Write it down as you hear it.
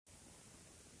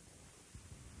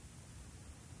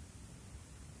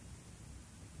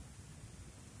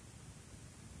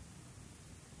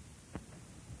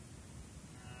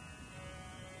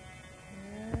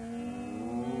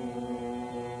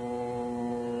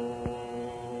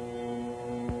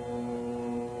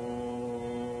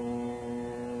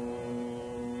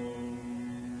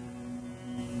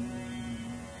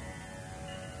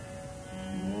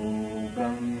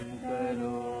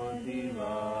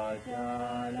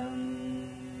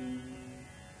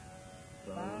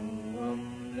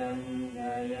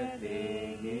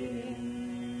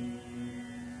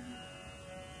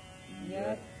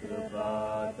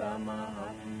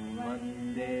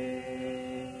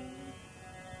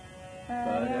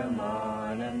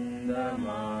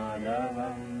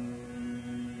Paramanandamaadavam.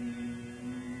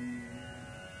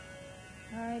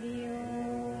 Hari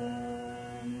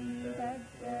Om Tat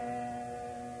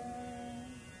Sat.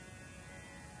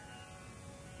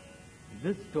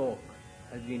 This talk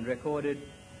has been recorded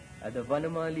at the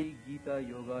Vanamali Gita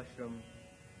Yogashram,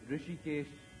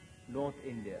 Rishikesh, North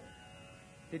India,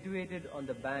 situated on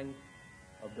the banks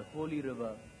of the holy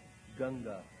river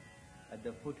Ganga at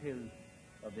the foothills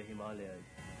of the Himalayas.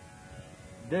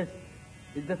 This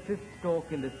is the 5th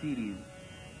talk in the series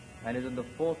and is on the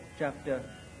 4th chapter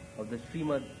of the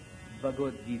Srimad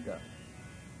Bhagavad Gita,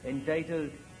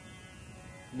 entitled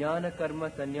Jnana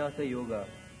Karma Sannyasa Yoga,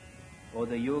 or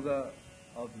the Yoga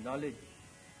of Knowledge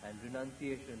and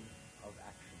Renunciation of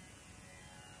Action.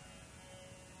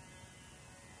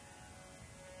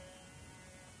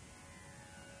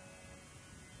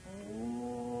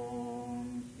 Om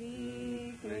Shri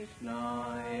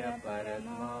Krishnaya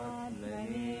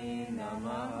Paramatmane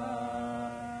Namaha.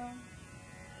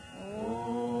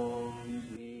 Om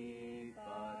Shri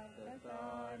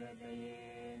Parthasarathye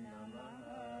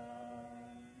Namaha.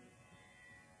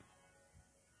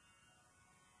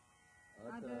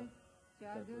 Atha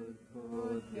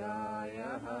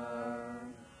Chaturthodhyayah.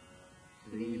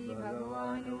 Shri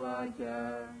Bhagavanuvāca.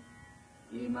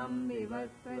 Imam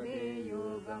vivasvade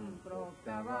yogam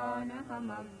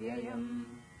proktavanahamavvyayam.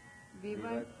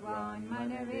 Vivasvan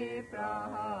manave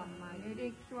praha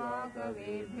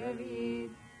manurikshvakave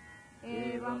bhravit.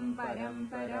 Evam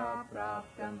parampara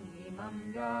praptam imam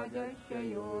rajasya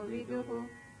yo viduhu.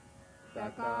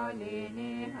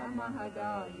 Sakalene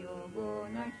hamahada yogo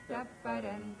nashta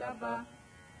parantapa.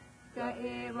 Sa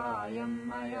evayam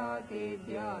maya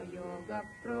tedya yoga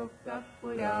prokta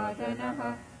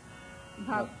puratanaha.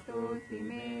 Bhaktosi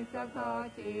me sakha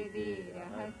chedi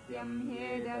rahasyam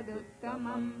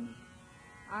hedaduttamam.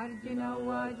 Arjuna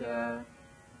uvaca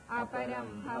aparam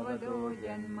bhavado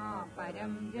janma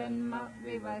param janma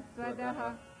vivasvadaha.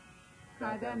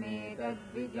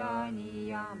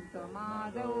 Kadametadvijaniyam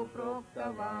tvamadau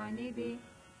proktavanidhi.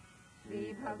 Shri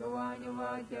Bhagavan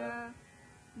uvaca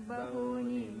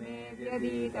bahuni me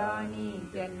vyaditani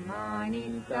janmani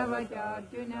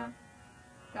tavacarjuna.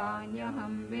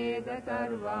 Tanyaham veda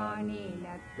sarvani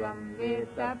natvam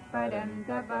veda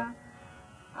parantapa.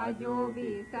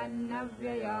 Ajovi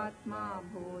sannavyayatma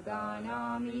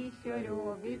bhudanam ishvaro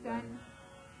visan.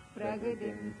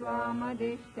 Pragritim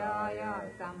swamadhishtaya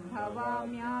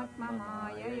sambhavamyatma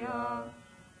mayaya.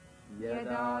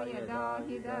 Yada yada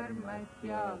hi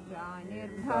dharmasya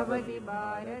glanirбhavati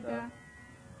bharata.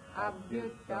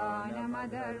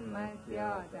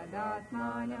 Abhyuttanamadharmasya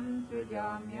tadatmanam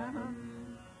srijamyaham.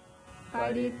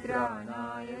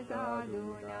 Paritrānāya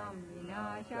sadhūnām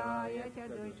vināṣāya ca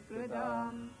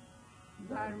duṣkrudām.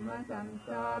 Dharma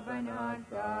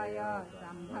samstāpanārtāya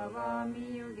sambhavāmi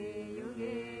yuge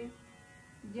yuge.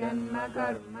 Janma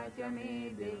karma ca me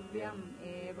divyam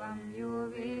evam yo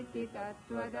veti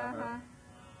tattvadaha.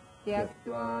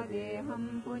 Tyaktva deham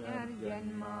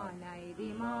punarjanma naidi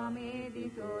māmedi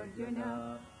sorjuna.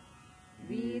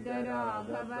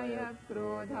 Vidaraghvaya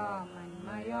krodha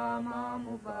manmaya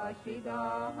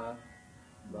māmupāṣitāha.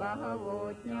 Bahavo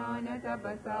jnana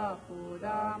tapasa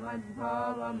pūdā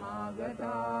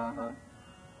madbhāvamāgatāha.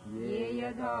 Ye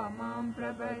yadhā māṁ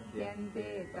prapadyante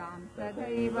tāṁ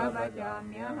tadhaiva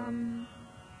vacāmyaham.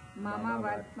 Mama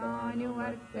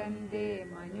vatmānuvartante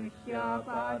manushya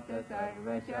pārtha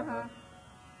sarvashah.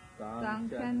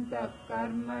 Saṅkṣantah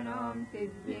karmanāṁ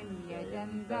siddhim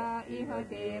yajantā iha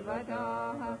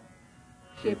devataha.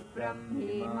 Kshipram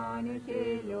hi manushe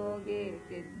loge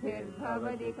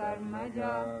siddhirbhavati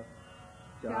karmaja.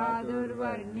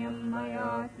 Chādurvarnyam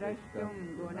maya srashtum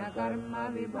gunakarma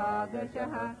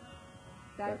vibhāgashah.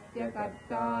 Tasya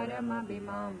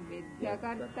kartāramabhimam vidya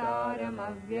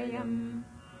kartāramavyayam.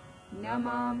 Na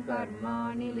māṁ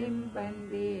karmāni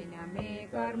limpanti na me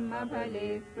karma phale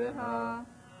spruha.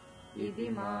 Iti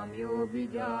māṁ yo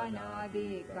bijānādi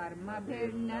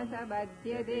karmabhirna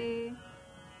sabhadyate.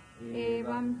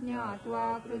 Evam jñātvā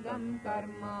krutam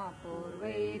karma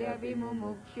purvairapi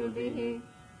mumukshubhih.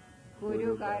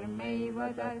 Kuru karmaiva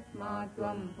tasmāt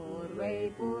tvam purvai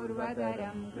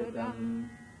purvataram krutam.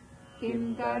 Kim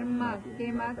karma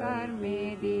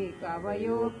kimakarmeti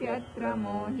kavayopyatra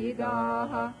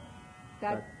mohidāha.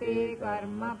 Tatte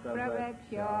karma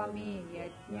pravakshāmi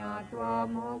yajñātvā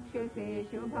mokshase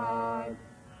shubhāt.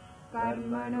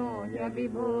 Karmano jabi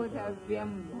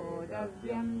bodhavyam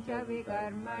bodhavyam ca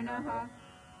vikarmanah.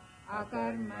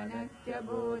 Akarmanascha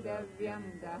bodhavyam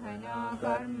dahana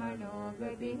karmano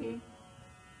gatihi.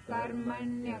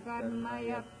 Karmanya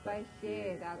karmaya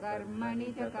pashyet akarmani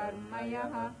ca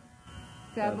karmayah.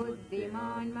 स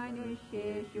बुद्धिमान्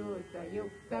मनुष्येषु स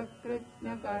युक्तः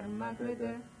कृत्स्नकर्मकृत्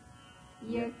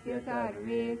यस्य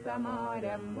सर्वे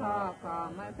समारम्भा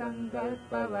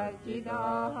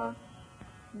कामसङ्कल्पवर्जिताः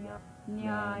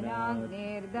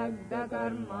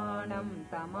ज्ञानाग्निर्दग्धकर्माणम्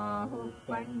तमाहुः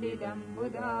पण्डितम्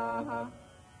बुधाः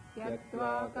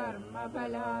त्यक्त्वा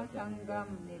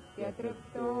कर्मफलासङ्गम्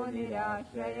नित्यतृप्तो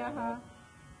निराश्रयः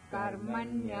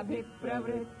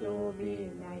कर्मण्यभिप्रवृत्तोऽपि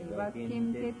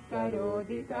किञ्चित्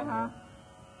करोति सः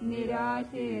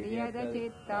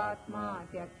निराशीर्यदचित्तात्मा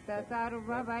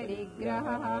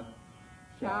त्यक्तसर्वपरिग्रहः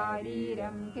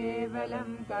शारीरम्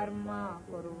केवलम् कर्म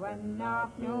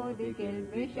कुर्वन्नाप्नोति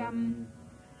किल्बिषम्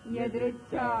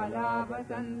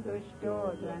यदृच्छालाभसन्तुष्टो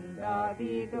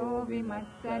द्वन्द्वातीतो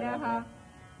विमत्सरः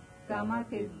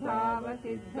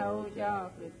समसिद्धावसिद्धौ च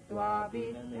कृत्वापि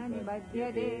न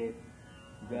निबध्यते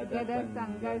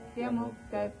जगदसङ्गस्य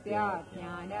मुक्तस्य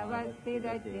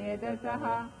ज्ञानवस्थितचेतसः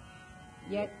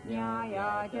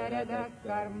यज्ञायाचरतः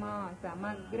कर्म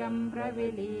समग्रम्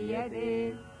प्रविलीयते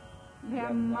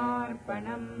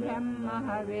ब्रह्मार्पणम्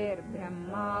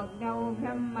ब्रह्महविर्ब्रह्माग्नौ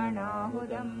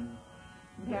ब्रह्मणाहुतम्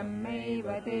ब्रह्मैव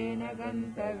तेन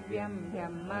गन्तव्यम्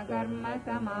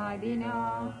ब्रह्मकर्मसमाधिना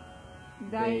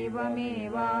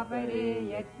दैवमेवापरे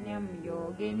यज्ञम्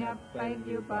योगिनः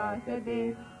पर्युपासते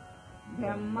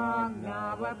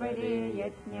ब्रह्माज्ञावपरे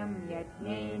यज्ञम्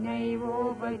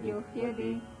यज्ञैनैवोपजुह्यते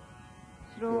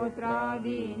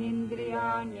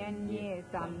श्रोत्रादीनिन्द्रियाण्यन्ये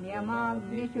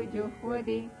संयमाग्निषु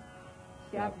जुह्वति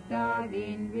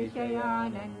शब्दादीन्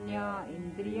विषयानन्या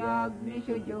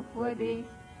इन्द्रियाग्निषु जुह्वति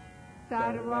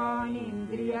सर्वाणि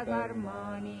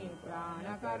इन्द्रियकर्माणि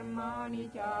प्राणकर्माणि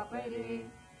चापरे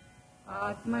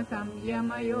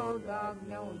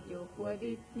आत्मसंयमयोगाग्नौ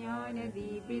जुह्वति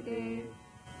ज्ञानदीपिते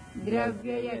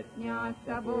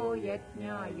द्रव्ययज्ञास्तपो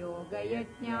यज्ञा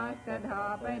योगयज्ञास्तथा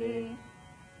परे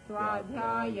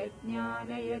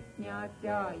स्वाध्यायज्ञानयज्ञाश्च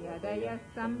यदयः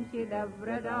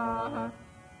संशितव्रताः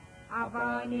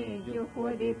अपाने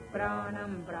जुह्वति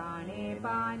प्राणम् प्राणे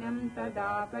पानम्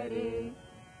तदा परे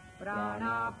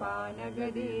प्राणापानगतिरुद्ध्वा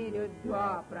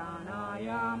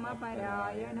प्राणायामपरायणाः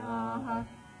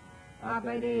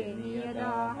अपरे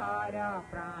नियताहारा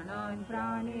प्राणान्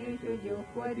प्राणेषु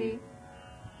जुह्वति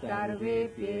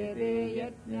सर्वेऽप्येते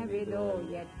यज्ञविदो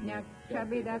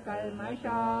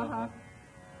यज्ञक्षपितकल्मषाः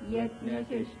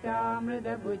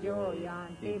यज्ञशिष्टामृतभुजो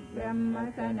यान्ति ब्रह्म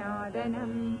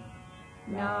सनातनम्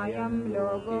नायम्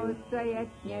लोकोऽस्य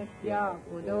यज्ञस्य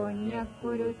कुतोऽन्यः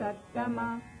कुरु सत्तम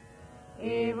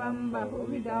एवम्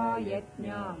बहुविधा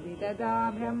यज्ञा विदधा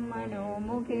ब्रह्मणो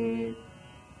मुखे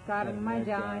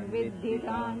कर्मजान्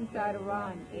विद्धितान्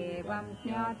सर्वान् एवम्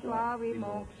ज्ञात्वा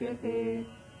विमोक्ष्यसे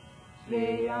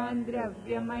श्रेयान्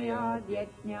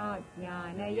द्रव्यमयाद्यज्ञात्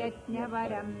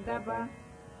ज्ञानयज्ञपरम् तप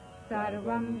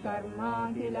सर्वम्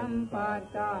कर्माखिलम्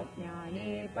पार्था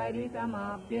ज्ञाने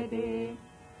परिसमाप्यते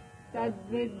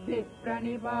तद्विद्धि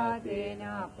प्रणिपातेन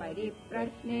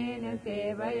परिप्रश्नेन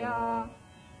सेवया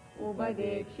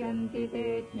उपदेक्ष्यन्ति ते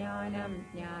ज्ञानम्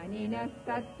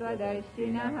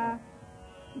ज्ञानिनस्तत्त्वदर्शिनः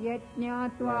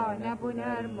यज्ञात्वा न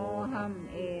पुनर्मोहम्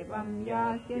एवम्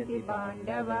यास्यति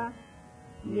पाण्डव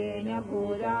येन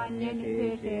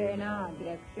भूतान्यनिशेषेण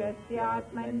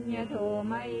द्रक्ष्यस्यात्मन्यथो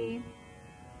मयि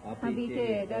अपि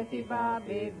चेदसि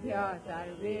पापेभ्यः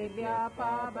सर्वेभ्यः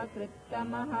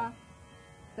पापकृत्तमः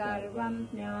सर्वम्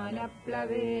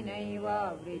ज्ञानप्लवेनैव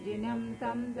वृजिनम्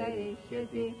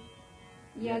संतरिष्यसि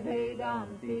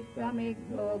यथैदांसि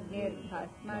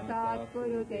समिद्धोऽग्निर्भस्मसात्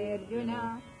कुरुतेऽर्जुन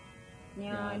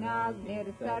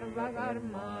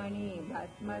ज्ञानाग्निर्सर्वकर्माणि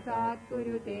भस्मसात्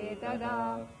कुरुते तदा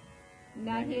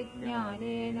न हि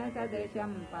ज्ञानेन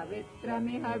सदृशम्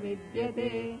पवित्रमिह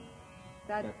विद्यते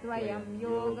तत्त्वयम्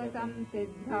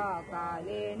योगसंसिद्धा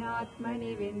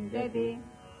कालेनात्मनि विन्दति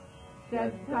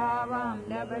श्रद्धावान्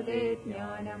लभते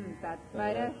ज्ञानम्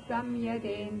तत्परः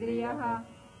संयतेन्द्रियः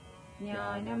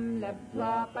ज्ञानम्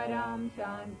लब्ध्वा पराम्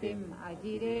शान्तिम्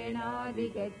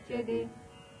अचिरेणाधिगच्छति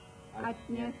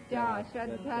अज्ञश्च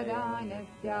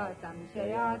श्रद्धदानश्च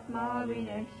संशयात्मा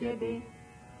विनश्यति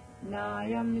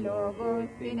नायम्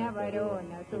लोकोऽस्ति न वरो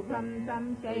न सुखम्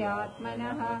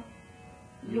संशयात्मनः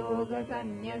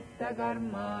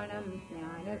योगसन्न्यस्तकर्माणम्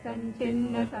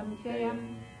ज्ञानसञ्छिन्नसंशयम्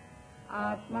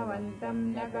आत्मवन्तम्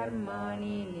न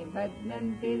कर्माणि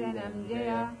निबध्नन्ति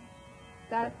धनञ्जय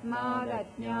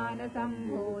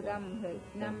तस्मादज्ञानसम्भूतम्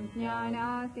हृत्स्नम्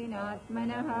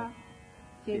ज्ञानासिनात्मनः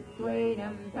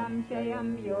चित्त्वैनम्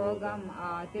संशयम् योगम्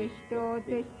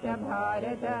आतिष्ठोत्तिष्ठ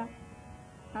भारत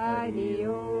हरि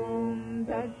ओम्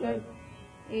तत्सत्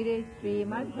इति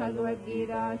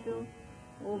श्रीमद्भगवद्गीतासु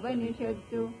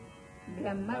उपनिषत्सु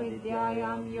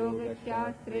ब्रह्मविद्यायां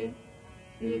योगशास्त्रे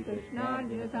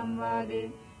श्रीकृष्णार्जुनसंवादे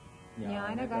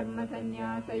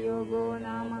ज्ञानकर्मसन्न्यासयोगो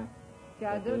नाम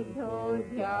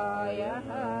चतुर्थोऽध्यायः।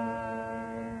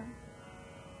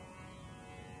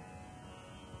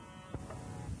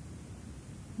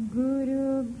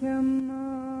 गुरुब्रह्मा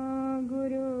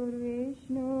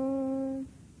गुरुर्विष्णु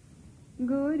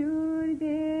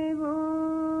गुरुर्देवो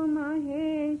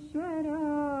महेश्वरा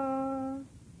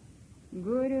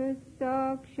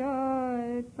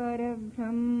गुरुस्साक्षात्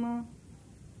परब्रह्म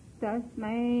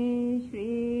तस्मै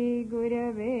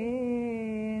श्रीगुरवे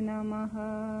नमः।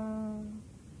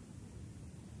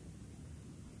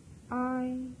 I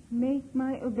make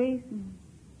my obeisance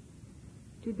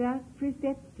to that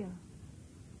preceptor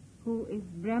who is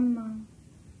Brahma,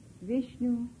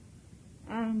 Vishnu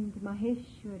and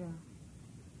Maheshwara,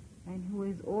 and who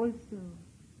is also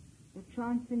the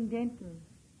transcendental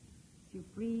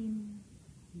Supreme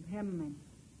Brahman.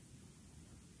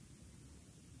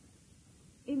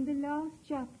 In the last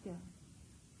chapter,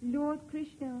 Lord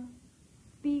Krishna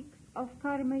speaks of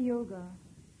Karma Yoga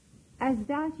as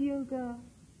that yoga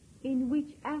in which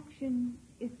action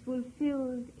is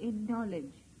fulfilled in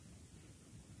knowledge,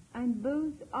 and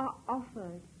both are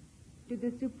offered to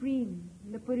the Supreme,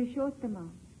 the Purushottama,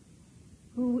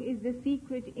 who is the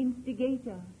secret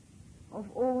instigator of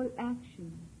all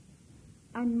action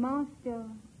and master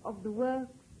of the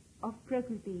works of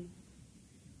Prakriti,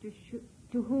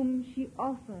 to whom she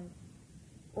offers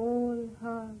all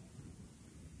her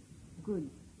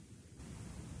goods.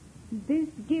 This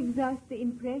gives us the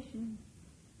impression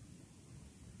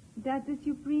that the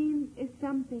Supreme is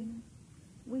something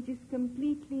which is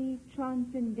completely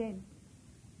transcendent,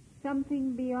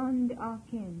 something beyond our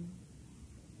ken,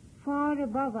 far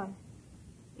above us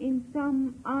in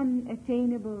some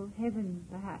unattainable heaven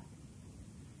perhaps.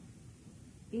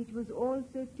 It was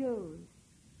also told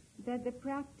that the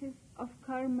practice of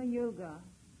Karma Yoga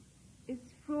is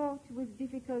fraught with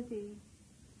difficulty,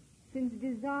 since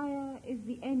desire is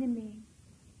the enemy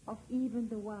of even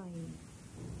the wise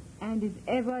and is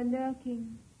ever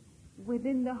lurking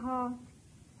within the heart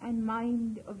and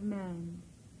mind of man.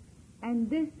 And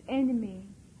this enemy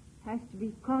has to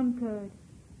be conquered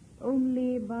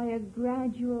only by a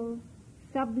gradual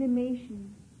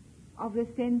sublimation of the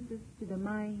senses to the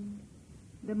mind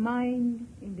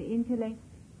in the intellect,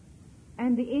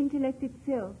 and the intellect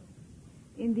itself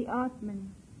in the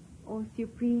Atman, or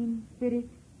Supreme Spirit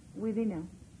within us.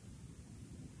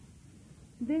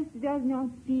 This does not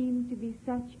seem to be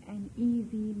such an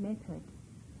easy method.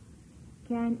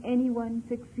 Can anyone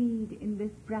succeed in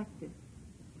this practice?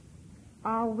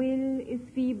 Our will is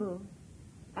feeble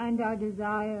and our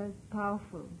desires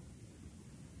powerful.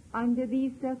 Under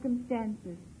these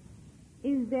circumstances,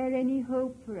 is there any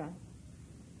hope for us?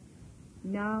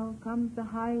 Now comes the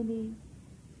highly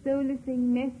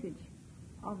solacing message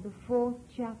of the 4th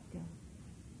chapter.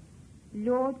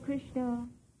 Lord Krishna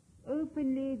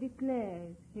openly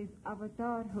declares his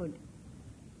avatarhood.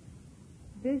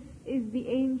 This is the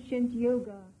ancient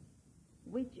yoga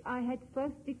which I had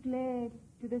first declared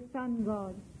to the sun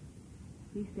god,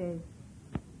 he says,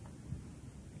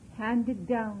 handed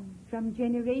down from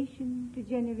generation to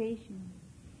generation.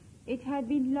 It had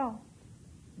been lost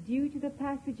due to the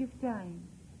passage of time,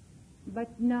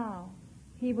 but now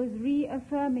he was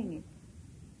reaffirming it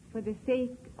for the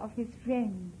sake of his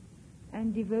friend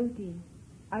and devotee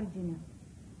Arjuna.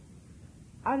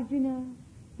 Arjuna,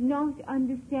 not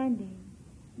understanding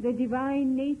the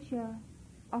divine nature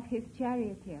of his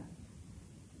charioteer,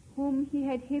 whom he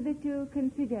had hitherto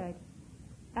considered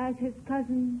as his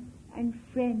cousin and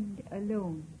friend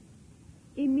alone,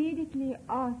 immediately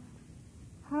asks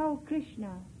how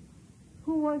Krishna,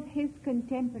 who was his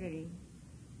contemporary,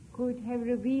 could have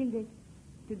revealed it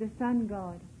to the sun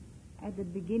god at the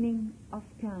beginning of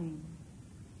time.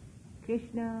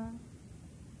 Krishna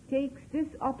takes this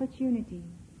opportunity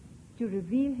to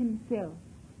reveal himself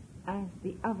as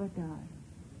the avatar.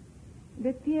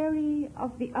 The theory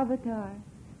of the avatar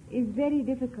is very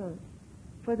difficult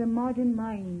for the modern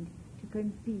mind to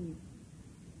conceive.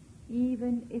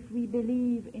 Even if we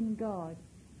believe in God,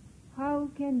 how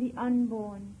can the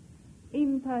unborn,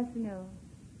 impersonal,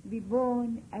 be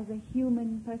born as a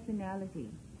human personality?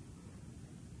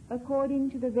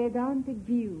 According to the Vedantic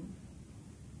view,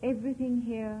 everything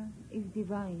here is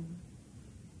divine.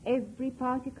 Every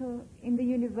particle in the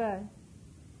universe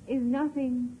is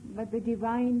nothing but the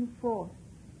divine force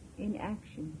in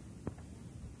action.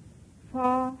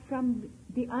 Far from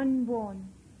the unborn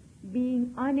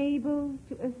being unable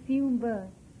to assume birth,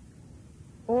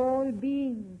 all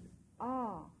beings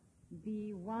are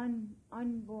the one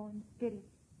unborn spirit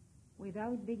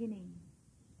without beginning,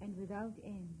 and without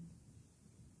end.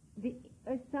 The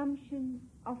assumption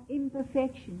of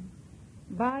imperfection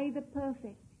by the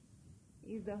perfect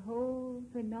is the whole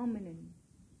phenomenon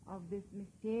of this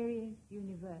mysterious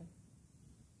universe.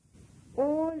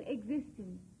 All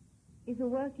existence is a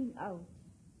working out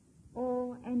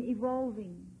or an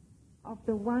evolving of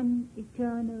the one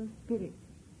eternal spirit.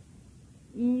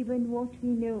 Even what we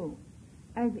know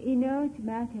as inert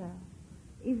matter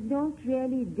is not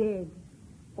really dead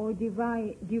or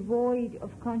devoid of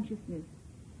consciousness,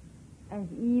 as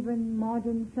even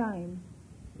modern science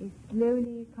is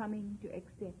slowly coming to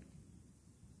accept.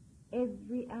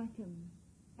 Every atom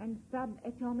and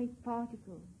subatomic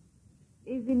particle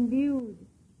is imbued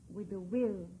with the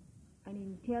will and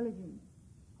intelligence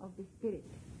of the Spirit.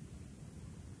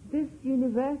 This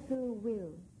universal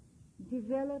will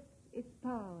develops its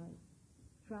powers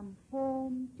from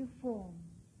form to form,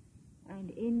 and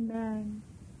in man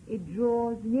it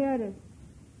draws nearest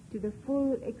to the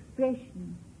full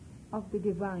expression of the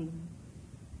divine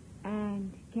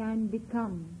and can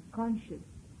become conscious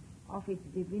of its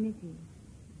divinity.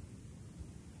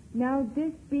 Now,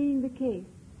 this being the case,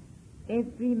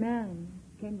 every man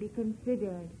can be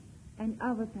considered an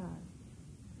avatar.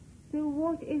 So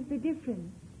what is the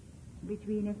difference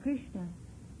between a Krishna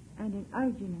and an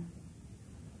Arjuna?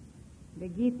 The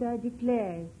Gita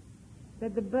declares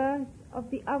that the birth of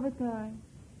the avatar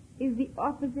is the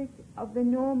opposite of the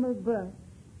normal birth,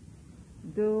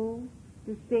 though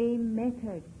the same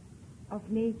method of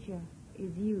nature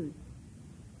is used.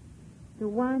 The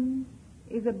one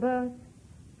is a birth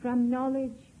from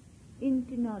knowledge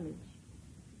into knowledge,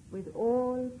 with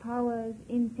all powers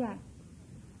intact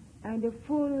and a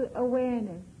full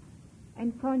awareness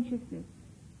and consciousness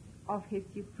of his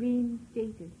supreme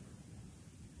status.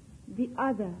 The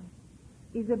other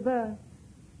is a birth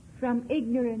from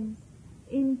ignorance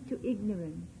into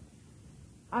ignorance,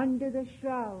 under the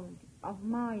shroud of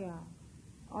Maya,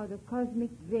 or the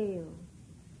cosmic veil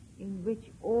in which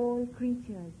all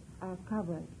creatures are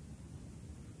covered.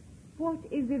 What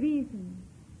is the reason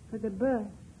for the birth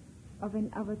of an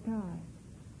avatar?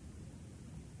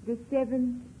 The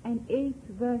 7th and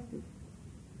 8th verses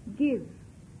give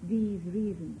these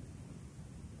reasons.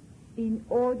 In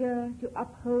order to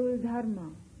uphold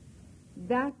dharma,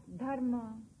 that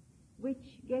dharma which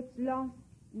gets lost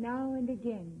now and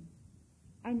again,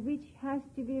 and which has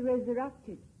to be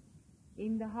resurrected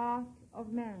in the heart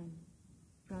of man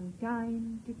from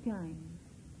time to time.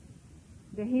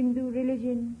 The Hindu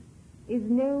religion is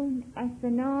known as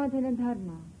Sanatana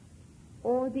Dharma,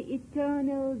 or the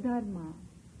eternal Dharma,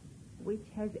 which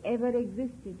has ever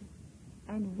existed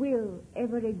and will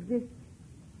ever exist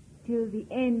till the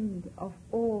end of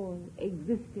all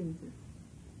existences.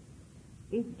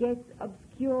 It gets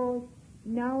obscured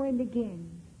now and again,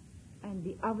 and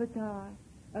the avatar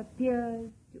appears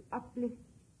to uplift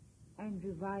and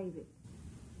revive it.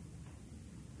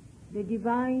 The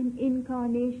divine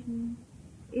incarnation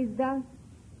is thus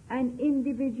an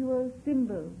individual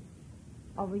symbol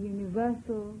of a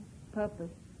universal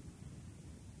purpose.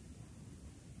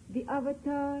 The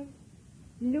avatar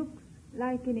looks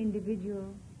like an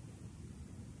individual,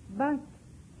 but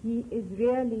he is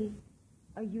really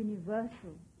a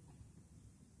universal.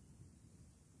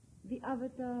 The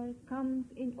avatar comes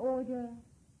in order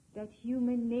that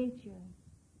human nature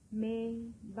may,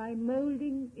 by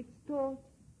molding its thought,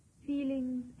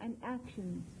 feelings and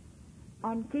actions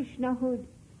on Krishnahood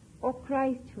or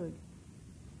Christhood,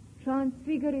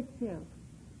 transfigure itself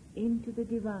into the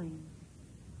divine.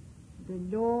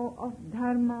 The law of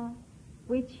dharma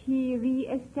which he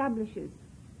re-establishes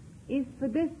is for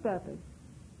this purpose,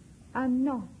 and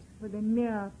not for the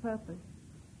mere purpose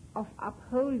of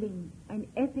upholding an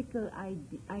ethical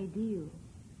ideal,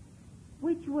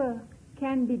 which work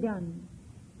can be done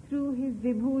through his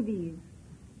vibhudis,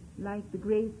 like the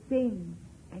great saints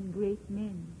and great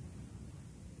men.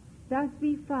 Thus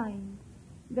we find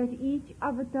that each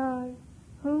avatar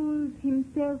holds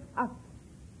himself up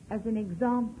as an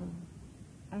example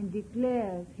and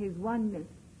declares his oneness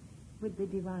with the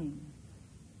divine.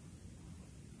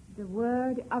 The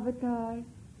word avatar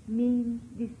means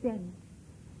descent,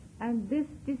 and this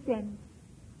descent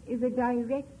is a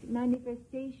direct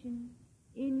manifestation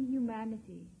in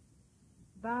humanity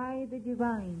by the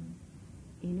divine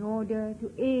in order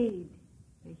to aid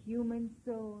the human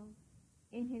soul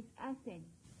in his ascent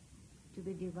to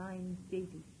the divine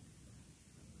status.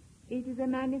 It is a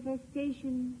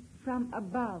manifestation from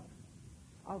above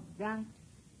of that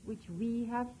which we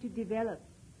have to develop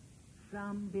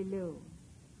from below.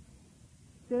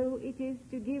 So it is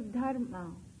to give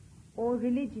dharma or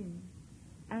religion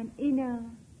an inner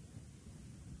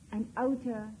and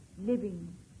outer living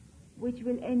which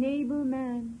will enable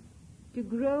man to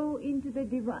grow into the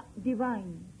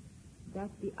divine, that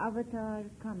the avatar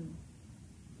comes.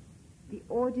 The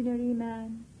ordinary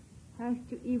man has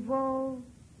to evolve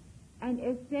and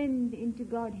ascend into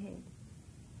Godhead,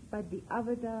 but the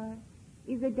avatar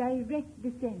is a direct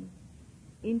descent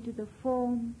into the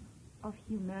form of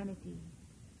humanity.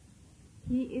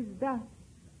 He is thus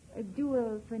a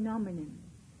dual phenomenon,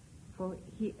 for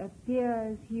he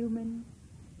appears human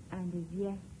and is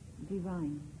yet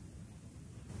divine.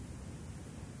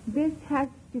 This has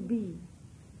to be,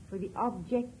 for the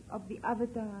object of the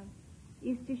avatar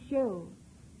is to show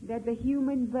that the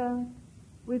human birth,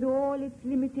 with all its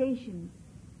limitations,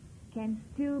 can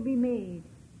still be made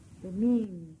the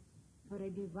means for a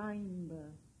divine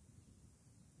birth.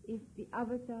 If the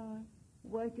avatar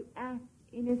were to act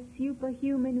in a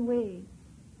superhuman way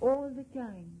all the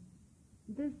time,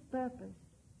 this purpose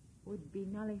would be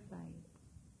nullified.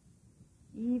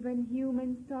 Even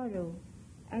human sorrow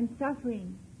and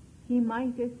suffering he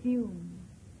might assume,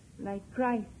 like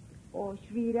Christ or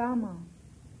Sri Rama,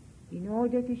 in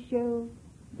order to show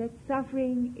that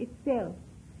suffering itself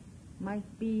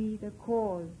might be the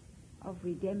cause of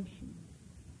redemption.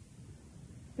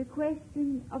 The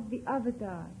question of the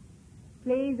avatar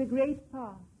plays a great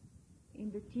part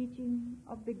in the teaching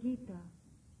of the Gita,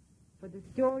 for the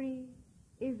story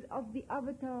is of the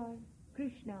avatar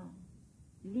Krishna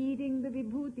leading the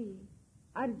Vibhuti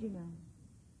Arjuna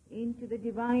into the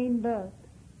divine birth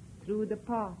through the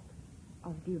path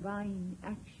of divine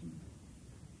action.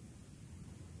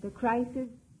 The crisis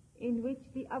in which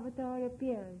the avatar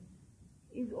appears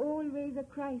is always a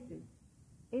crisis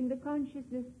in the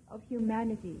consciousness of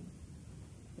humanity,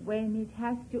 when it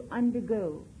has to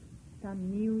undergo some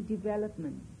new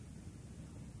development.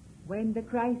 When the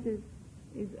crisis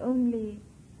is only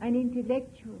an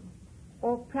intellectual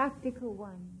or practical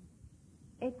one,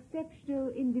 exceptional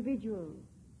individuals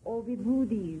or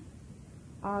vibhudis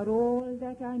are all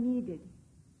that are needed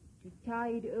to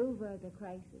tide over the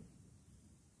crisis.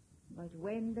 But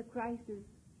when the crisis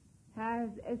has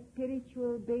a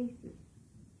spiritual basis,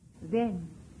 then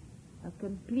a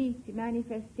complete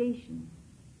manifestation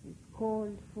is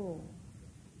called for.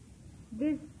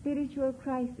 This spiritual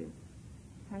crisis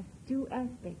has two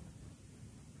aspects,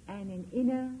 an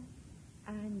inner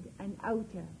and an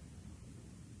outer.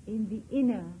 In the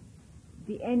inner,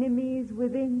 the enemies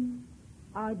within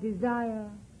are desire,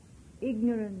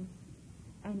 ignorance,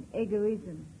 and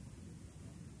egoism.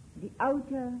 The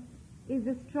outer is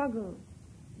the struggle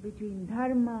between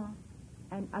dharma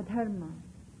and adharma,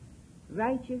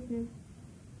 righteousness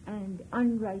and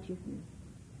unrighteousness,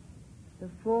 the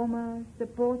former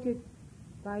supported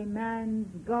by man's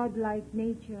godlike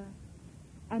nature,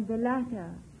 and the latter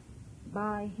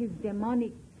by his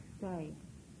demonic side,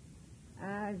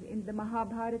 as in the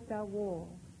Mahabharata war,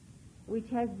 which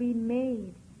has been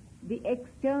made the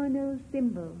external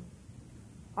symbol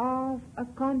of a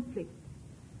conflict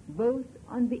both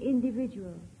on the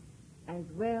individual as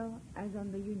well as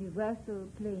on the universal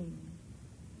plane.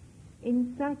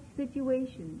 In such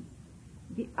situations,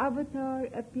 the avatar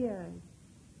appears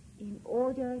in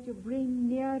order to bring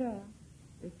nearer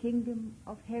the kingdom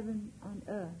of heaven on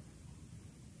earth.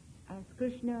 As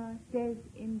Krishna says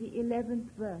in the 11th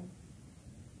verse,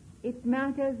 it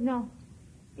matters not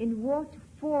in what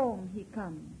form he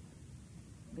comes,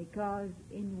 because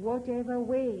in whatever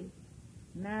way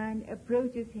man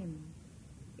approaches him,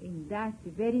 in that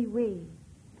very way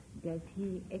does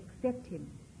he accept him.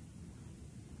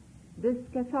 This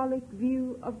Catholic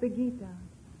view of the Gita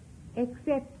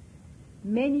accepts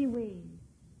many ways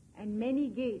and many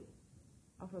gates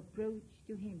of approach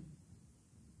to him.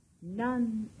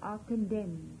 None are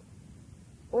condemned.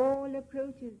 All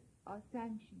approaches are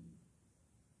sanctioned.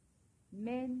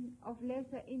 Men of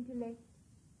lesser intellect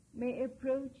may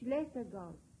approach lesser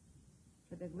gods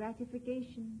for the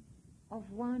gratification of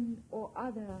one or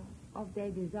other of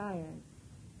their desires.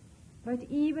 But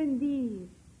even these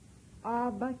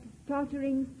are but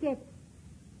tottering steps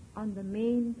on the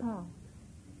main path,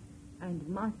 and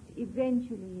must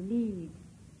eventually lead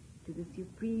to the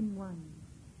Supreme One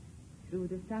through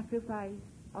the sacrifice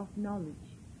of knowledge.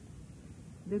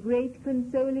 The great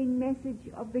consoling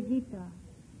message of the Gita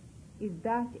is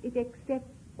that it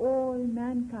accepts all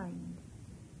mankind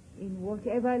in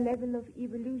whatever level of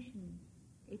evolution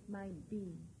it might be.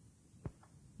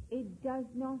 It does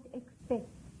not expect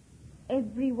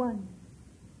everyone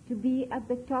to be at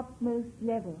the topmost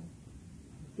level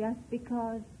just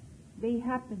because they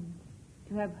happen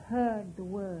to have heard the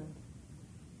word.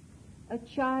 A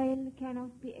child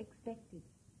cannot be expected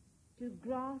to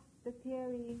grasp the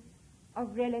theory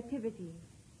of relativity,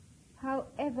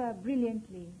 however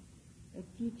brilliantly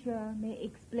a teacher may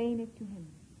explain it to him.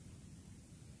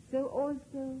 So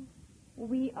also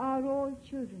we are all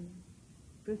children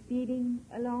proceeding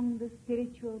along the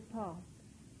spiritual path,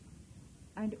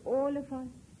 and all of us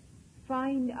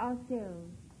find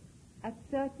ourselves at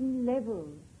certain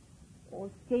levels or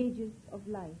stages of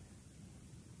life.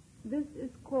 This is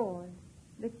called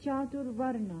the Chatur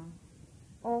Varna,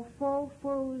 or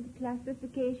fourfold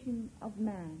classification of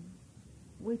man,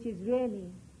 which is really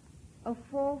a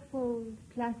fourfold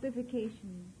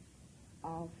classification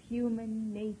of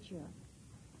human nature.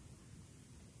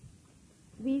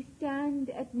 We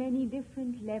stand at many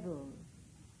different levels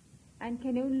and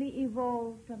can only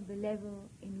evolve from the level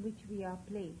in which we are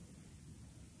placed.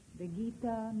 The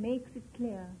Gita makes it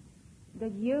clear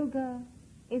that yoga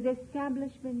is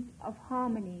establishment of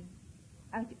harmony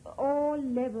at all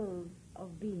levels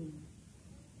of being.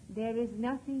 There is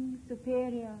nothing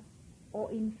superior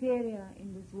or inferior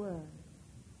in this world.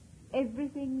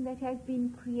 Everything that has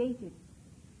been created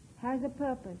has a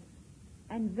purpose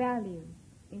and value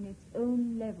in its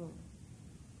own level.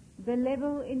 The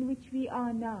level in which we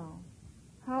are now,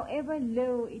 however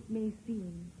low it may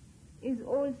seem, is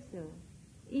also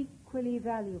equally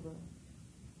valuable.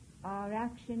 Our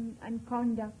action and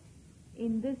conduct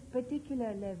in this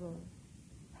particular level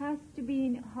has to be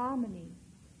in harmony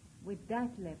with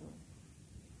that level.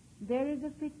 There is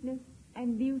a fitness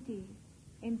and beauty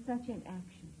in such an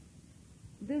action.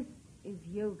 This is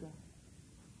yoga.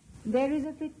 There is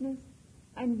a fitness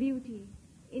and beauty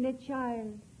in a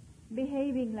child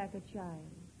behaving like a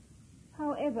child,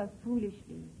 however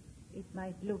foolishly it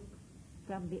might look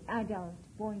from the adult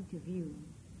point of view.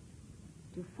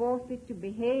 To force it to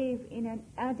behave in an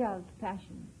adult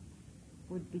fashion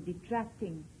would be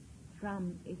detracting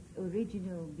from its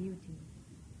original beauty.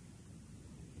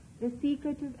 The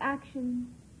secret of action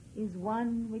is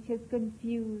one which has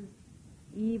confused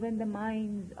even the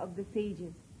minds of the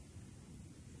sages.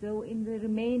 So in the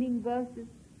remaining verses,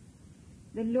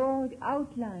 the Lord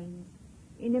outlines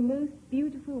in a most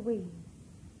beautiful way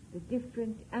the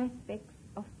different aspects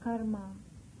of karma,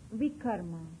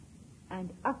 vikarma, and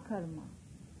akarma,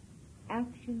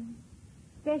 action,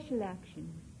 special action,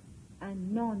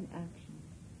 and non-action.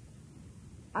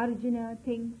 Arjuna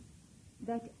thinks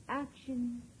that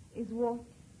action is what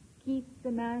keeps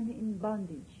the man in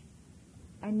bondage,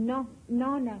 and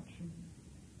non-action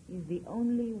is the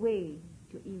only way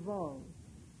to evolve.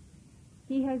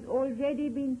 He has already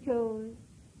been told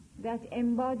that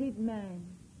embodied man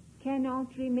cannot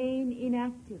remain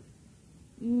inactive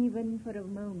even for a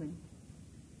moment.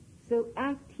 So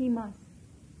act he must.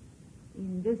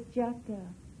 In this chapter,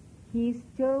 he is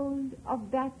told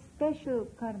of that special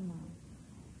karma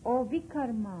or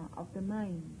vikarma of the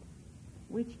mind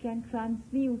which can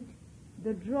transmute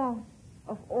the dross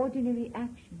of ordinary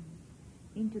action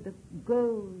into the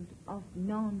gold of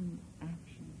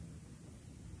non-action.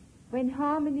 When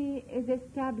harmony is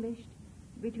established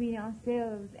between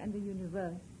ourselves and the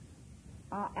universe,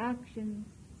 our actions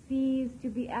cease to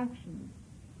be actions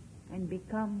and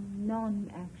become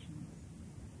non-actions.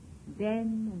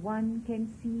 Then one can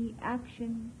see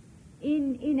action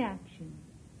in inaction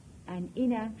and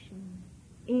inaction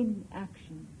in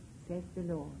action, says the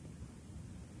Lord.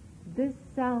 This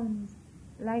sounds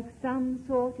like some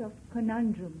sort of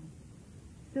conundrum,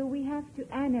 so we have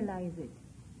to analyze it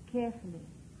carefully.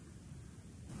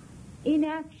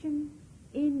 Inaction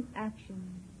in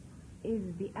action is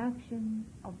the action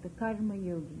of the karma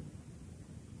yogi.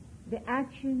 The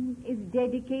action is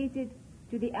dedicated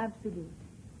to the Absolute.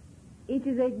 It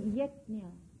is a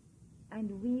yajna,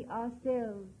 and we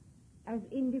ourselves as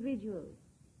individuals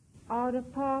are a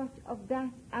part of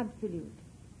that Absolute,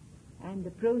 and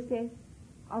the process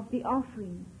of the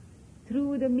offering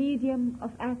through the medium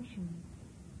of action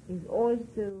is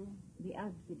also the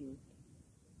Absolute.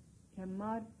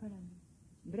 Brahmarpanam,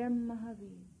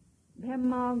 Brahmahavi,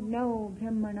 Brahmagnau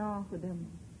Brahmanahudam,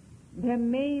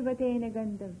 Brahmevatena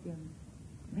Gandavyam,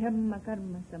 Brahma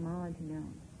Karma Samadhina.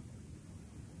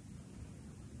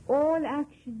 All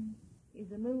action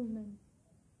is a movement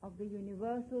of the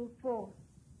universal force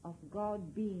of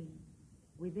God being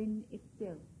within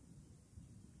itself.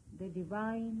 The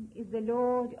divine is the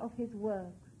Lord of his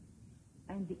work,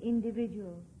 and the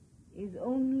individual is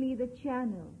only the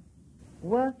channel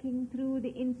working through the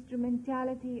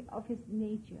instrumentality of his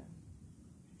nature,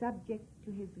 subject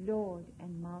to his Lord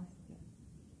and Master.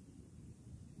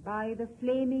 By the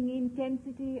flaming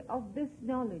intensity of this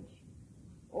knowledge,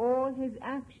 all his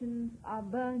actions are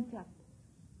burnt up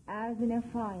as in a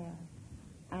fire,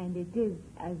 and it is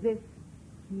as if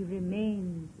he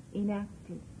remains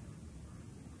inactive.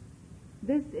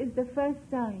 This is the first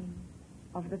sign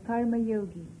of the karma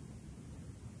yogi,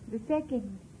 The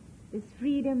second is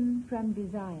freedom from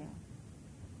desire.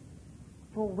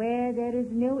 For where there is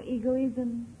no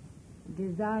egoism,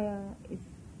 desire is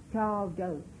starved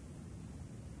out.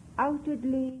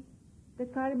 Outwardly, the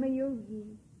Karma Yogi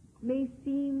may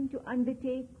seem to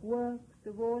undertake works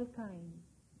of all kinds,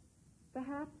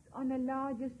 perhaps on a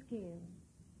larger scale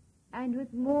and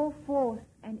with more force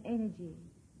and energy,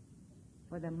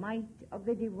 for the might of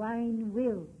the divine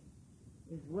will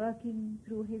is working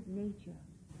through his nature.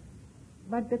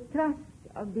 But the thrust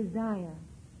of desire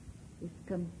is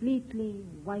completely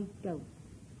wiped out.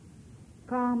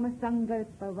 Kama Sangalpa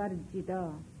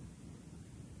Varjita.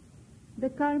 The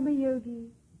Karma Yogi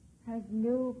has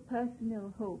no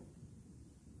personal hope.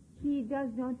 He does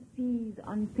not seize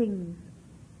on things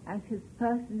as his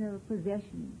personal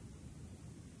possessions.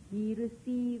 He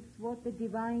receives what the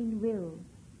divine will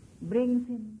brings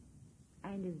him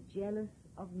and is jealous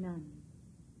of none.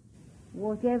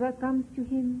 Whatever comes to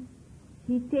him,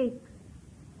 he takes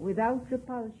without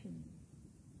repulsion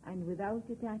and without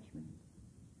attachment.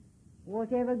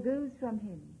 Whatever goes from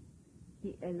him,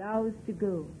 he allows to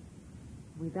go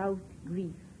without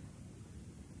grief.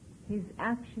 His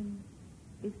action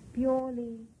is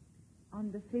purely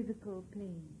on the physical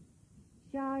plane.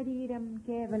 Shariram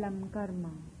kevalam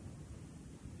karma.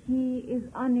 He is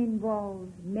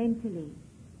uninvolved mentally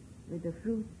with the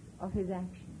fruits of his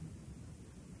action.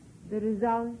 The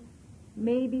result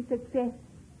may be success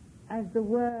as the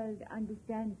world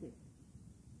understands it,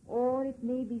 or it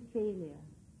may be failure.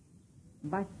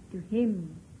 But to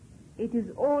him it is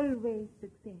always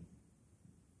success,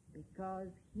 because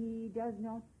he does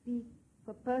not seek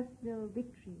for personal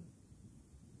victory,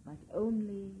 but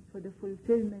only for the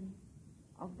fulfillment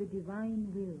of the divine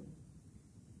will,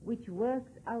 which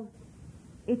works out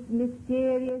its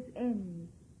mysterious ends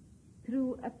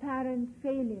through apparent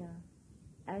failure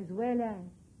as well as,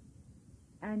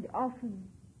 and often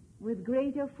with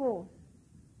greater force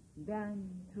than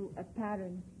through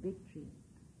apparent victory.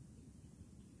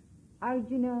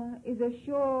 Arjuna is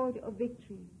assured of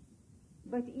victory,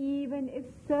 but even if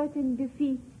certain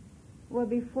defeat were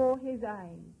before his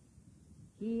eyes,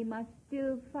 he must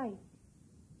still fight,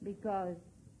 because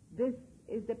this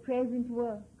is the present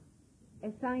work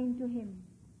assigned to him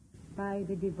by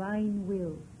the divine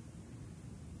will.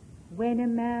 When a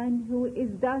man who is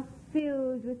thus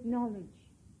filled with knowledge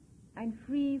and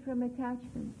free from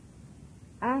attachment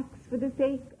acts for the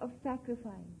sake of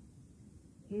sacrifice,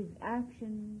 his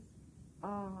actions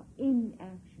are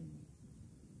inactions.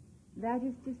 That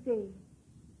is to say,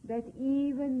 that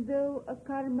even though a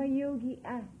Karma Yogi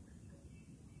acts,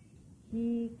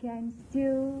 he can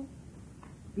still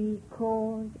be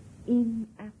called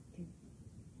inactive.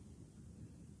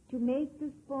 To make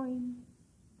this point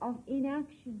of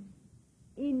inaction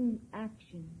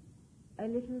a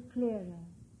little clearer,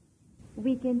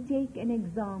 we can take an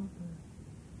example.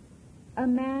 A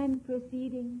man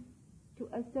proceeding to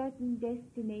a certain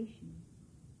destination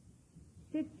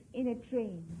sits in a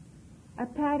train,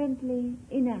 apparently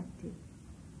inactive,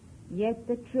 yet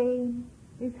the train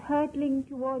is hurtling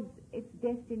towards its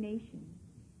destination,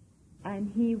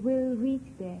 and he will reach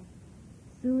there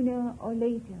sooner or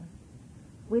later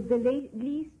with the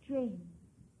least strain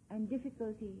and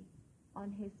difficulty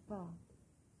on his path.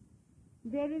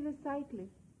 There is a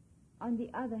cyclist, on the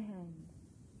other hand,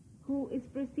 who is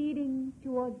proceeding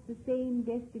towards the same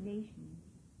destination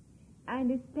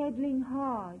and is pedaling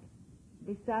hard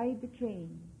beside the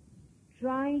train,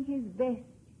 trying his best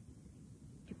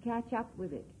to catch up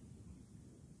with it.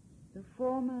 The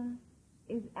former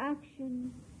is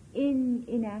action in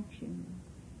inaction,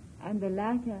 and the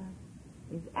latter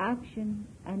is action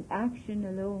and action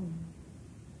alone.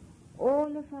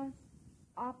 All of us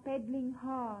are pedaling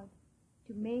hard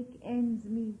to make ends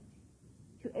meet,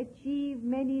 to achieve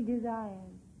many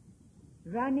desires,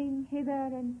 running hither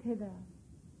and thither,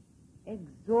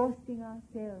 exhausting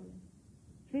ourselves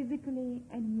physically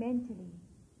and mentally,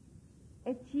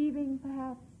 achieving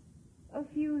perhaps a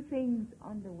few things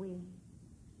on the way,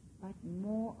 but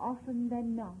more often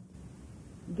than not,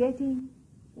 getting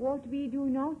what we do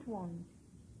not want,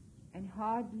 and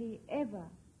hardly ever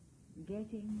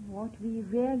getting what we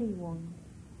really want,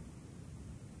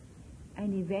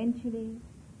 and eventually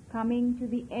coming to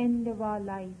the end of our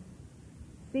life,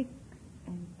 sick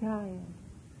and tired,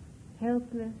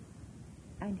 helpless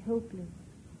and hopeless.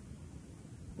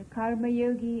 The Karma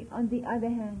Yogi, on the other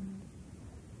hand,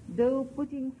 though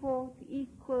putting forth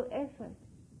equal effort,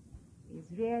 is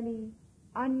really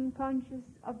unconscious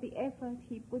of the effort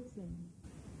he puts in,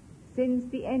 since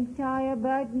the entire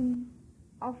burden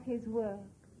of his work,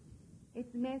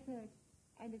 its method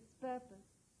and its purpose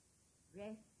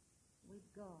rests with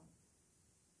God.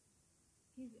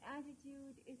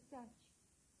 attitude is such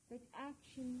that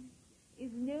action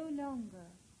is no longer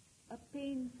a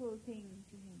painful thing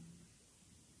to him.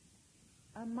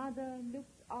 A mother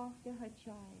looks after her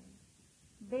child,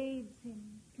 bathes him,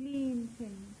 cleans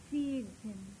him, feeds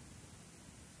him.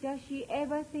 Does she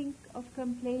ever think of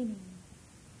complaining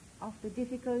of the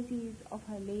difficulties of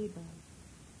her labor?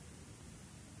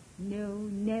 No,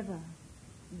 never,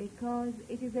 because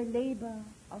it is a labor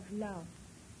of love.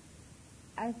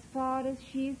 As far as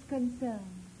she is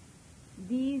concerned,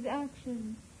 these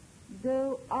actions,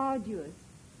 though arduous,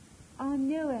 are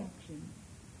no actions,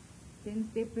 since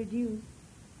they produce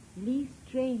least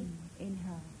strain in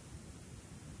her.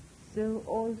 So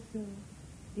also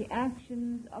the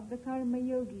actions of the Karma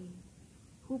Yogi,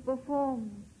 who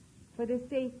performs for the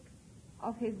sake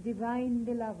of his divine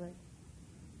beloved,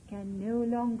 can no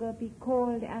longer be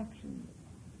called actions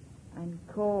and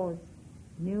cause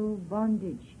no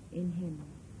bondage in him.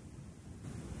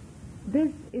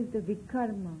 This is the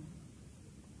vikarma,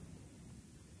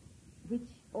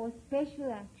 or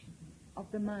special action of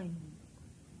the mind,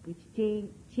 which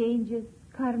changes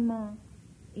karma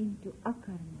into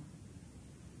akarma.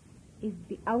 If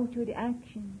the outward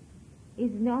action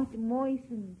is not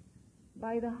moistened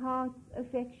by the heart's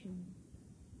affection,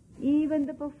 even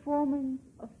the performance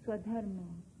of swadharma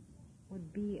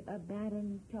would be a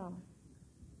barren task.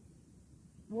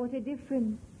 What a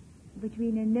difference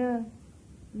between a nurse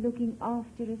looking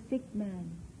after a sick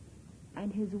man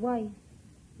and his wife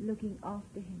looking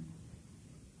after him.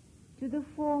 To the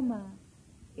former,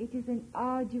 it is an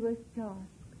arduous task,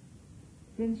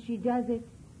 since she does it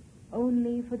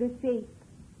only for the sake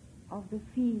of the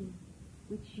fee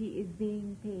which she is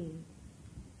being paid.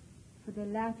 For the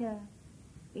latter,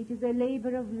 it is a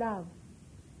labor of love,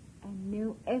 and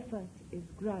no effort is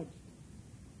grudged.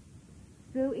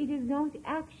 So it is not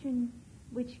action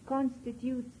which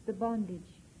constitutes the bondage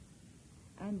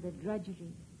and the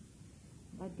drudgery,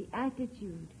 but the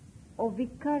attitude or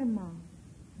vikarma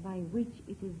by which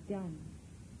it is done.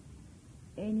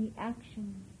 Any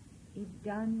action, if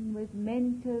done with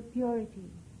mental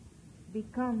purity,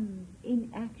 becomes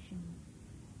inaction.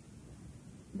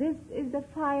 This is the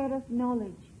fire of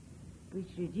knowledge which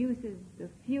reduces the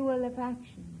fuel of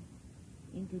action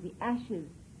into the ashes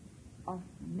of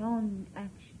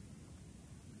non-action.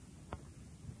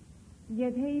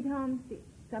 Yadhaidhamsi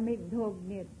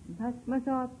samigdhognir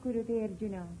bhasmasat kurute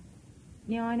Arjuna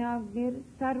jnanagnir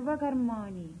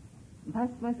sarvakarmani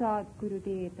bhasmasat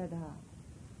kurute tadha.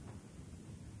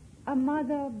 A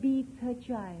mother beats her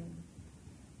child,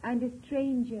 and a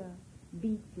stranger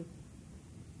beats it.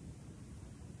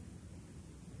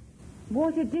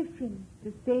 What a difference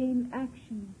the same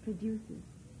action produces.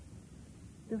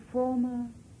 The former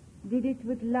did it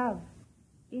with love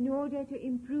in order to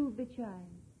improve the child,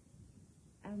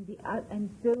 and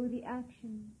so the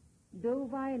action, though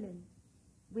violent,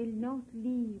 will not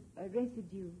leave a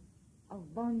residue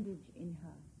of bondage in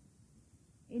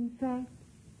her. In fact,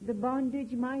 the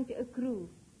bondage might accrue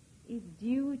if,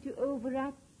 due to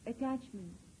overact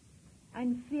attachment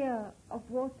and fear of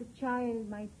what the child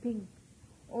might think,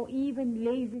 or even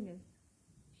laziness,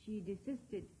 she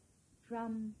desisted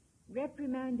from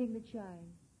reprimanding the child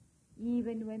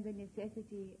even when the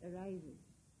necessity arises.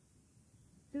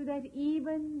 So that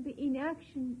even the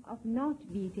inaction of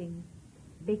not beating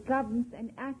becomes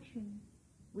an action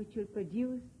which will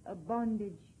produce a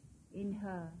bondage in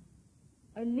her,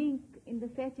 a link in the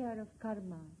fetter of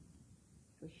karma,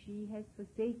 for she has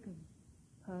forsaken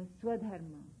her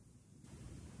swadharma.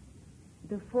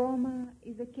 The former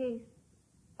is a case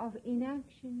of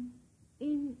inaction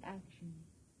in action,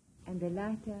 and the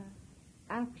latter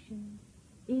action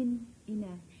in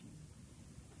inaction.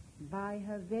 By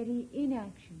her very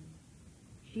inaction,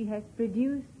 she has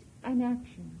produced an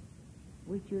action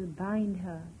which will bind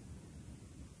her,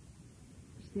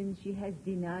 since she has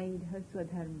denied her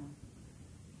swadharma.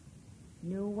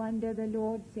 No wonder the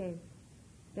Lord says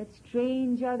that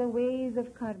strange are the ways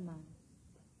of karma,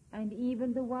 and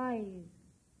even the wise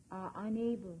are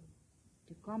unable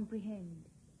to comprehend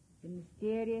the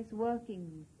mysterious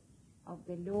workings of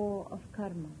the law of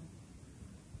karma.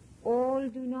 All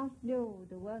do not know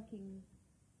the workings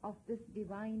of this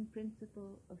divine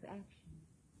principle of action.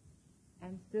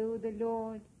 And so the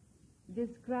Lord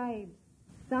describes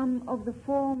some of the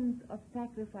forms of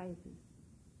sacrifices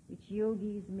which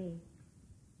yogis make.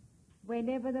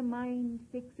 Whenever the mind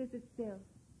fixes itself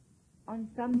on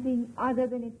something other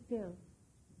than itself,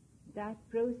 that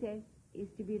process is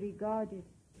to be regarded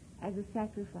as a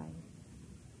sacrifice.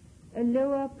 A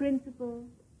lower principle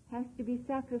has to be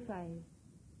sacrificed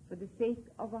for the sake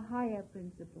of a higher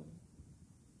principle.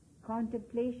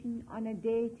 Contemplation on a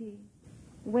deity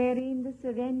wherein the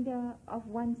surrender of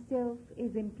oneself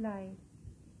is implied,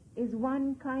 is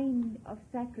one kind of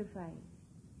sacrifice.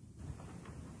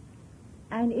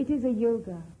 And it is a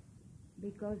yoga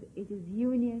because it is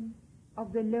union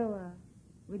of the lower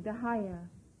with the higher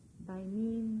by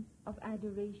means of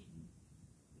adoration.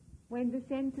 When the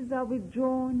senses are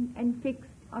withdrawn and fixed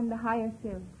on the higher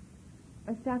self,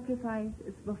 a sacrifice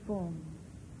is performed.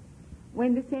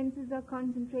 When the senses are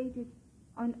concentrated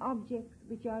on objects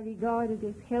which are regarded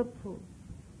as helpful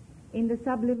in the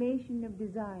sublimation of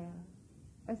desire,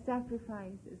 a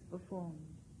sacrifice is performed.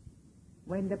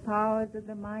 When the powers of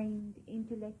the mind,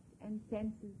 intellect, and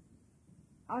senses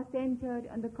are centered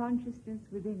on the consciousness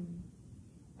within,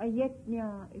 a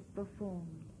yajna is performed.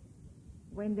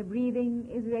 When the breathing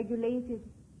is regulated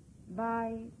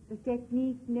by the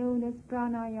technique known as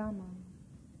pranayama,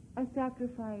 a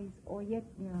sacrifice or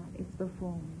yajna is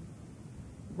performed.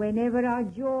 Whenever our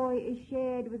joy is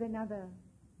shared with another,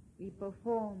 we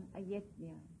perform a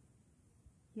yajna.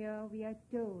 Here we are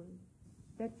told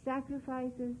that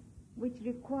sacrifices which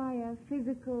require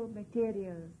physical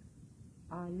materials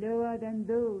are lower than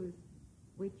those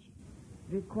which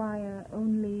require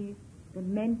only the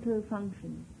mental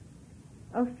functions.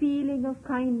 A feeling of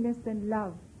kindness and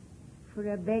love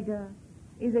for a beggar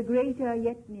is a greater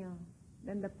yajna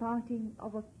than the parting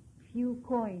of a few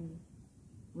coins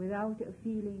without a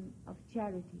feeling of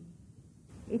charity.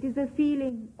 It is a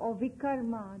feeling of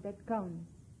vikarma that counts,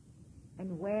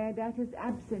 and where that is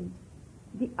absent,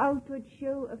 the outward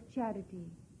show of charity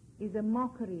is a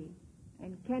mockery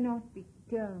and cannot be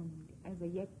termed as a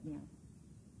yajna.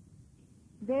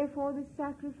 Therefore, the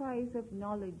sacrifice of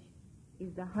knowledge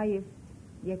is the highest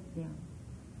yajna.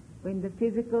 When the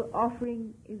physical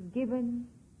offering is given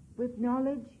with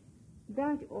knowledge,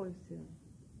 that also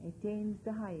attains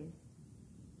the highest.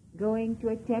 Going to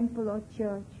a temple or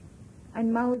church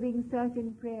and mouthing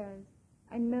certain prayers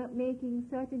and making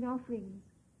certain offerings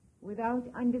without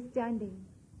understanding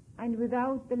and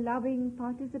without the loving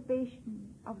participation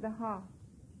of the heart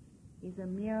is a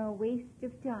mere waste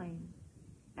of time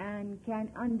and can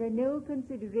under no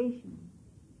consideration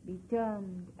be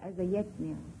termed as a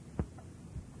yajna.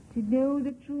 To know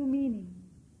the true meaning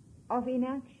of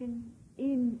inaction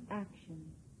in action,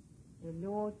 the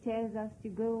Lord tells us to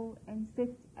go and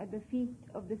sit at the feet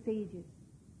of the sages.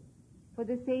 For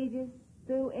the sages,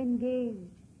 though engaged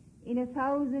in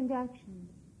 1,000 actions,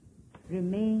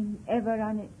 remain ever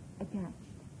unattached,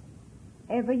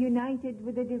 ever united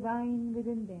with the divine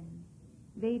within them.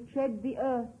 They tread the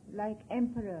earth like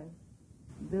emperors,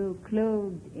 though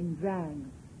clothed in rags.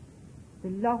 The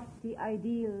lofty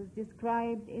ideals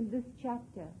described in this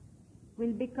chapter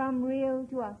will become real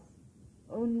to us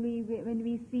only when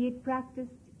we see it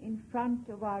practiced in front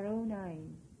of our own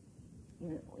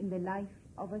eyes, in the life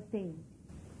of a saint.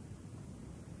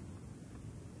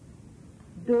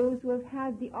 Those who have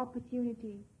had the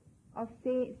opportunity of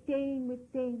staying with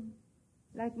saints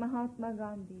like Mahatma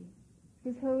Gandhi,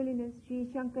 His Holiness Sri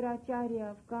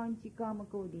Shankaracharya of Kanchi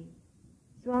Kamakodi,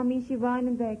 Swami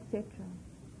Shivananda, etc.,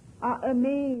 are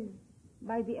amazed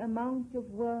by the amount of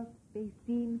work they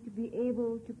seem to be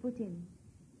able to put in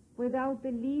without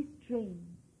the least strain,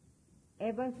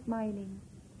 ever smiling,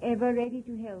 ever ready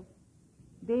to help.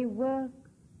 They work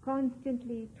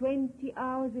constantly 20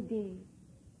 hours a day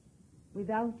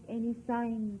without any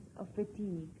signs of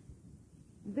fatigue.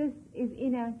 This is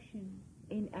inaction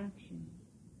in action.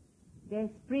 Their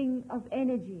spring of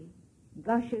energy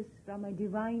gushes from a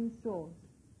divine source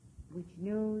which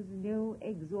knows no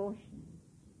exhaustion.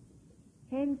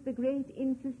 Hence the great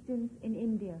insistence in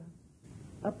India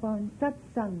upon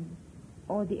satsang,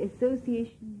 or the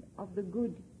association of the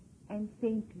good and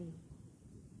saintly.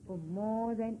 For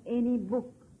more than any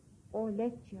book or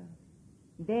lecture,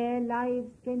 their lives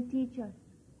can teach us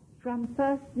from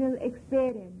personal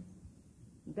experience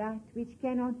that which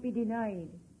cannot be denied,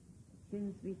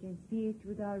 since we can see it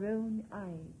with our own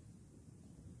eyes.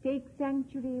 Take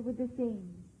sanctuary with the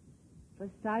saints, for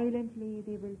silently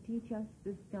they will teach us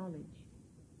this knowledge.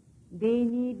 They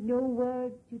need no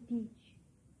word to teach.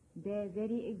 Their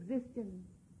very existence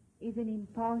is an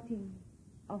imparting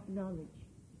of knowledge.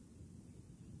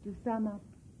 To sum up,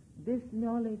 this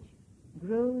knowledge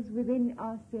grows within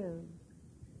ourselves.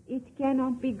 It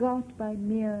cannot be got by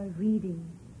mere reading.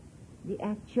 The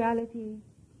actuality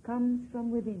comes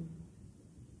from within.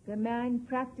 The man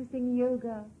practicing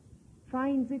yoga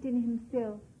finds it in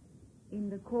himself in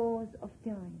the course of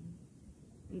time.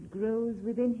 It grows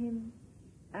within him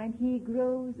and he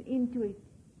grows into it,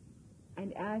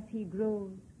 and as he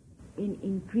grows in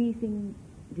increasing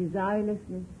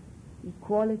desirelessness,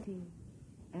 equality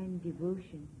and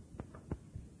devotion.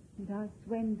 Thus,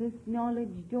 when this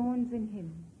knowledge dawns in him,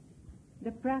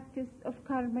 the practice of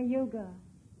karma yoga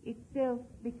itself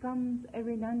becomes a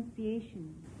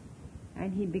renunciation,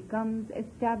 and he becomes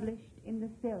established in the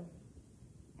self,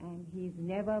 and he is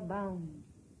never bound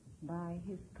by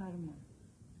his karma.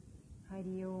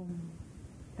 Hari Om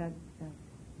Tat Sat.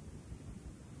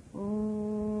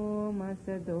 Om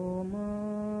Asadoma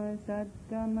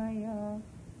Satgamaya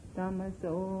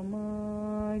Tamasoma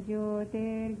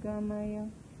Jyotirgamaya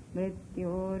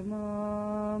Mrityorma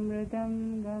Mritam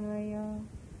Gamaya.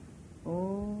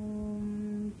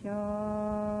 Om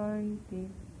Shanti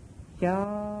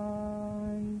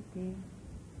Shanti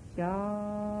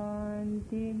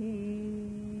Shanti.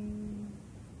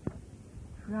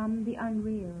 From the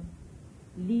unreal,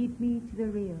 lead me to the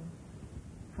real,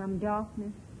 from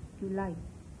darkness to light,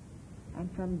 and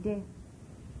from death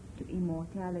to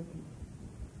immortality.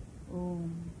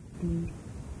 Om, peace,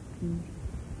 peace,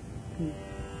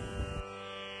 peace.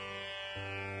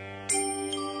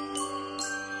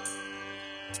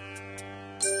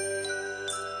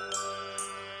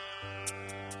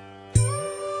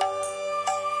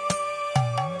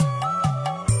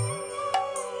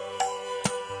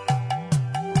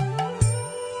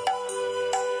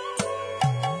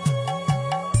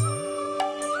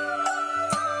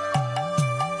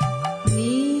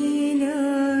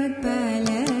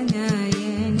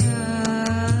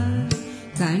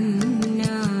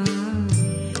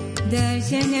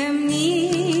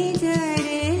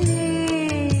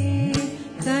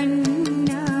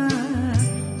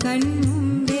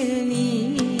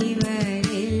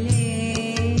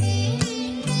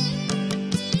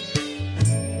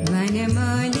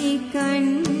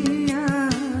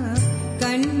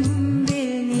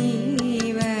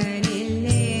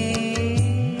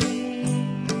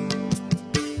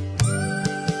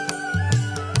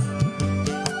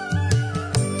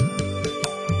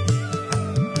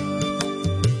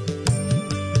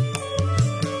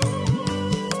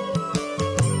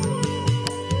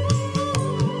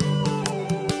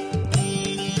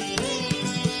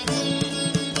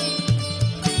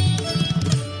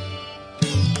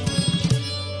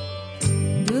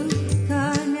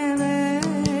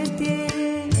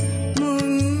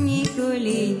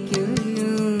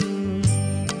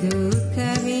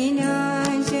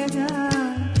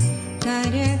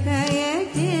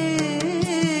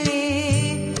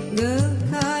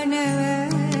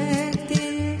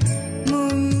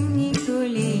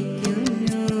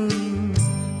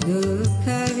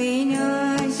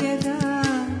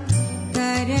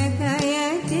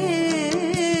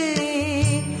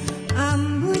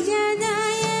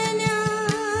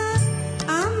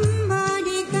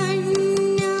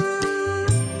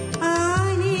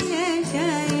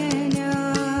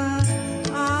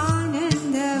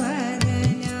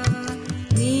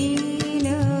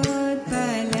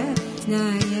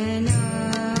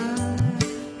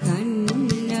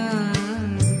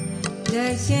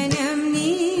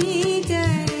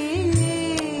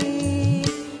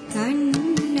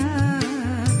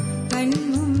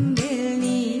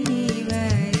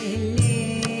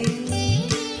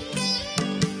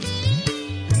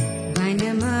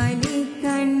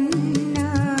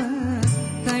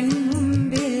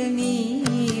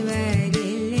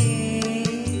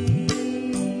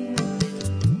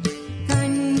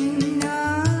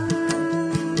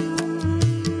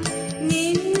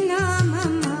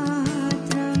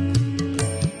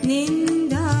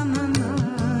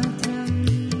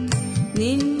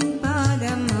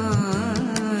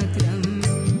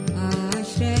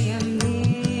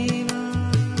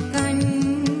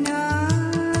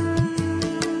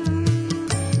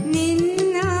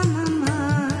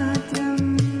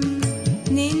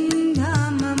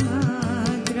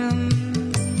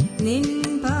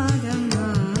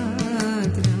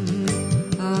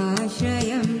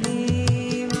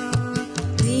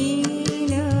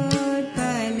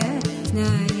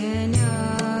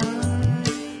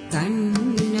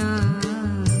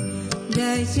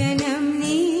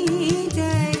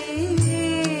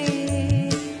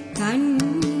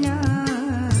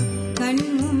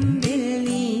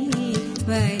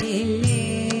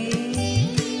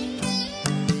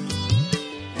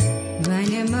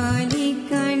 Vanamali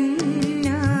Kanna